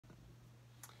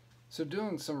So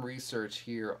doing some research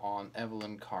here on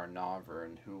Evelyn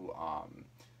Carnarvon, who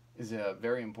is a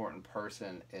very important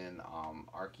person in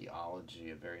archaeology,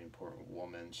 a very important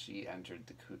woman. She entered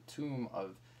the tomb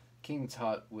of King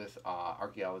Tut with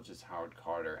archaeologist Howard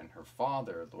Carter and her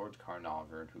father, Lord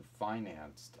Carnarvon, who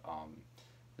financed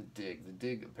the dig. The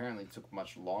dig apparently took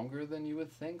much longer than you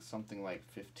would think, something like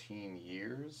 15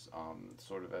 years.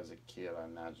 Sort of as a kid, I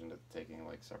imagined it taking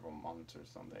like several months or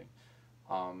something.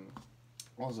 Um,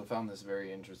 Also found this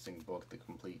very interesting book, the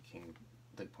Complete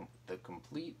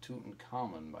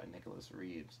Tutankhamun by Nicholas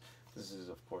Reeves. This is,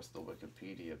 of course, the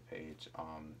Wikipedia page.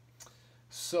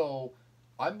 So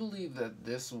I believe that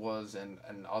this was, and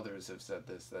others have said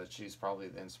this, that she's probably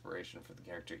the inspiration for the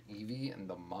character Evie in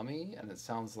The Mummy, and it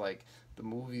sounds like the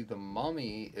movie The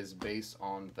Mummy is based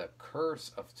on the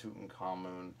curse of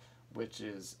Tutankhamun, which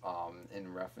is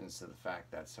in reference to the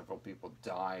fact that several people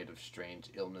died of strange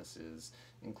illnesses,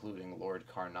 including Lord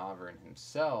Carnarvon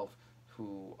himself,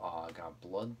 who got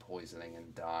blood poisoning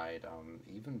and died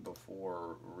even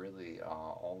before really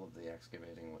all of the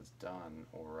excavating was done,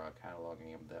 or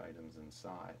cataloging of the items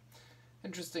inside.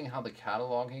 Interesting how the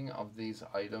cataloging of these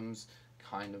items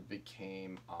kind of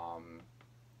became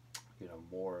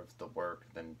more of the work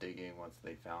than digging once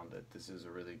they found it. This is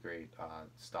a really great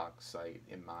stock site,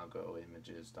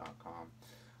 imagoimages.com.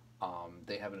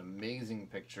 They have an amazing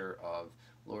picture of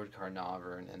Lord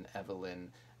Carnarvon and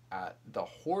Evelyn at the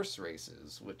horse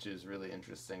races, which is really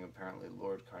interesting. Apparently,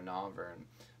 Lord Carnarvon,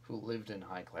 who lived in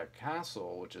Highclere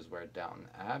Castle, which is where Downton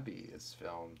Abbey is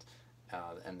filmed,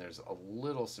 and there's a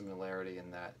little similarity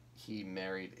in that he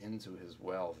married into his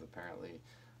wealth. Apparently,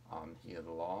 he had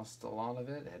lost a lot of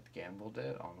it, had gambled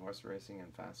it on horse racing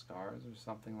and fast cars or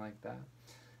something like that.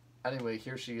 Anyway,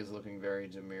 here she is looking very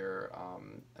demure,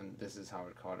 and this is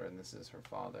Howard Carter, and this is her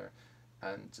father.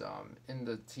 And in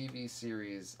the TV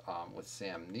series with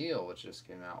Sam Neill, which just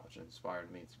came out, which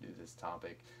inspired me to do this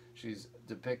topic, she's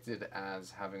depicted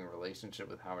as having a relationship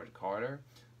with Howard Carter,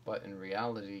 but in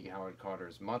reality, Howard Carter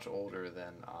is much older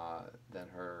than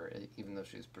her, even though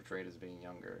she's portrayed as being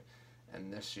younger.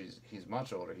 And he's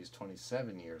much older. He's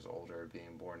 27 years older,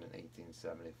 being born in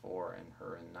 1874, and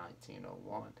her in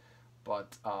 1901.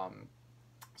 But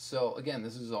so again,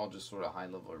 this is all just sort of high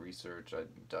level research. I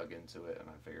dug into it, and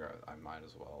I figure I might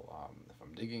as well, if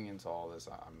I'm digging into all this,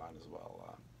 I might as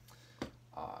well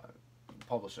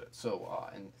publish it. So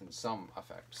in some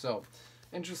effect. So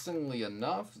interestingly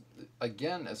enough,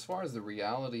 again, as far as the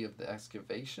reality of the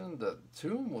excavation, the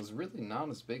tomb was really not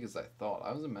as big as I thought.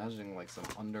 I was imagining like some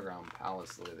underground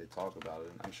palace the way they talk about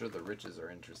it, and I'm sure the riches are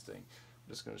interesting. I'm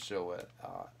just going to show it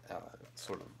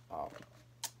sort of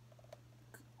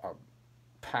a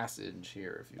passage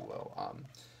here, if you will.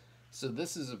 So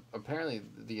this is apparently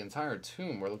the entire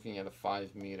tomb. We're looking at a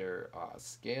 5-meter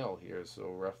scale here, so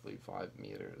roughly 5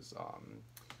 meters.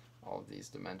 All of these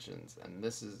dimensions, and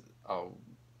this is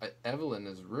Evelyn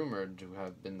is rumored to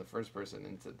have been the first person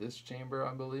into this chamber,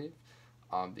 I believe,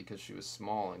 because she was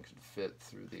small and could fit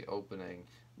through the opening.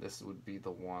 This would be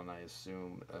the one, I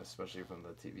assume, especially from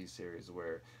the TV series,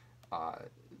 where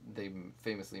they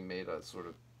famously made a sort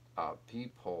of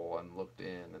peephole and looked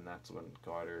in, and that's when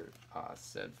Carter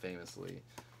said famously,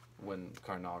 when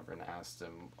Carnarvon asked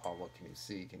him, "Oh, what can you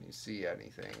see? Can you see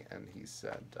anything?" And he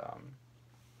said,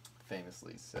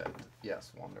 famously said,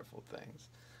 "Yes, wonderful things."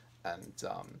 And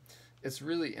it's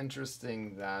really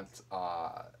interesting that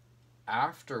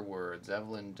afterwards,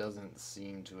 Evelyn doesn't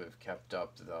seem to have kept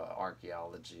up the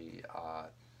archaeology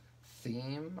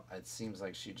theme. It seems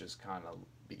like she just kind of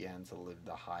began to live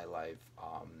the high life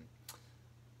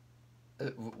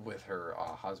with her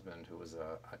husband, who was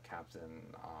a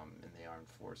captain in the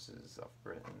armed forces of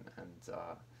Britain. And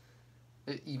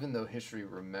even though history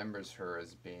remembers her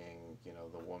as being,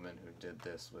 the woman who did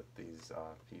this with these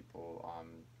people,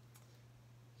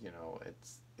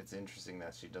 it's interesting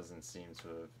that she doesn't seem to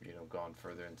have, gone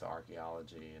further into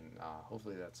archaeology, and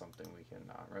hopefully that's something we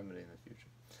can remedy in the future.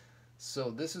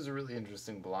 So this is a really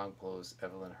interesting blog post,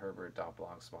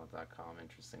 evelynherbert.blogspot.com,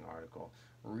 interesting article.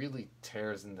 Really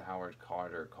tears into Howard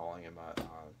Carter, calling him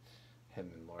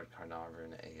him and Lord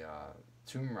Carnarvon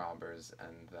tomb robbers,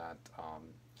 and that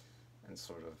and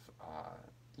sort of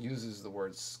uses the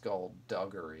word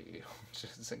skullduggery, which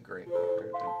is a great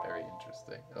word and very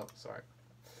interesting. Oh, sorry.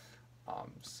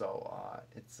 So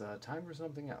it's time for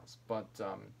something else. But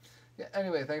yeah,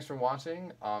 anyway, thanks for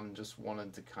watching. Just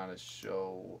wanted to kind of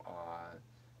show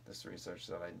this research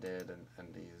that I did,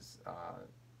 and these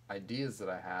ideas that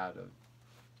I had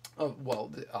of well,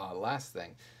 the last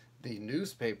thing. The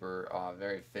newspaper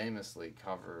very famously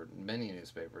many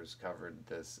newspapers covered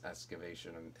this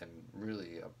excavation, and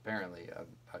really, apparently,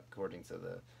 according to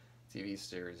the TV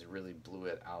series really blew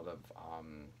it out of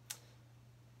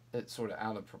it's sort of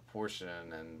out of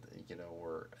proportion, and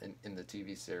we're in the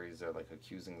TV series they're like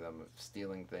accusing them of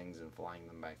stealing things and flying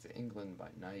them back to England by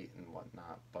night and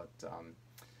whatnot. But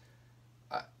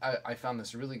I found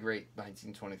this really great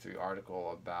 1923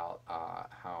 article about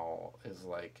how is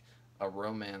like a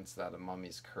romance that a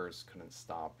mummy's curse couldn't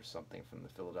stop or something from the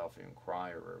Philadelphia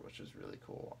Inquirer, which is really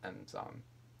cool, and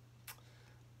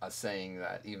saying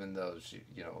that even though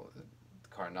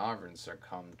Carnarvon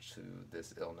succumbed to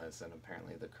this illness and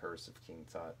apparently the curse of King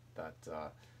Tut, that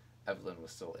Evelyn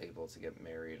was still able to get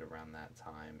married around that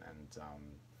time,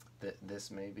 and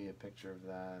this may be a picture of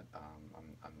that.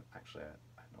 I'm actually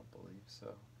I don't believe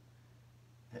so.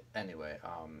 Anyway,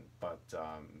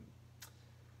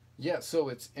 yeah. So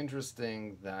it's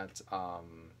interesting that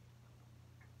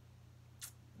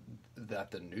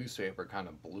that the newspaper kind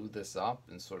of blew this up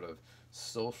in sort of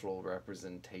social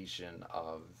representation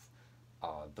of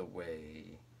the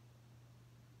way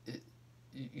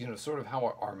sort of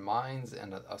how our minds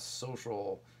and a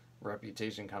social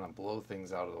reputation kind of blow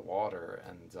things out of the water,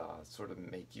 and sort of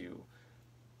make you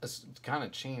kind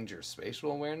of change your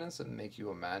spatial awareness and make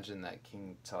you imagine that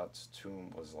King Tut's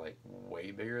tomb was like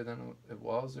way bigger than it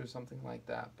was or something like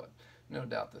that. But no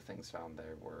doubt the things found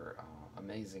there were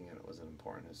amazing, and it was an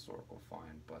important historical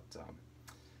find. But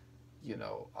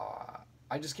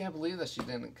I just can't believe that she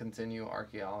didn't continue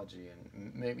archaeology,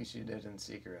 and maybe she did in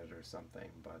secret or something,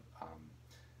 but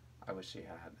I wish she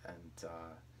had. And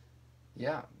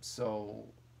yeah, so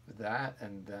that,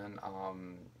 and then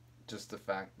just the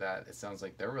fact that it sounds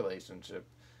like their relationship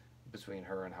between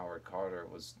her and Howard Carter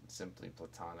was simply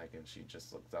platonic, and she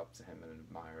just looked up to him and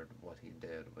admired what he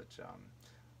did, which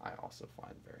I also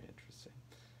find very interesting.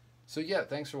 So yeah,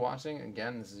 thanks for watching.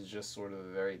 Again, this is just sort of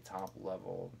a very top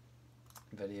level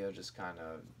video, just kind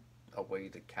of a way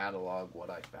to catalog what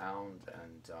I found,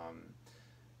 and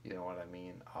you know what I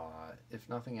mean. If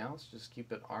nothing else, just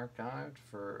keep it archived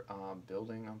for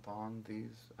building upon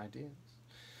these ideas.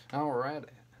 Alright.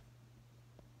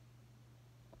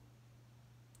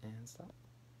 And stop.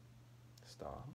 Stop.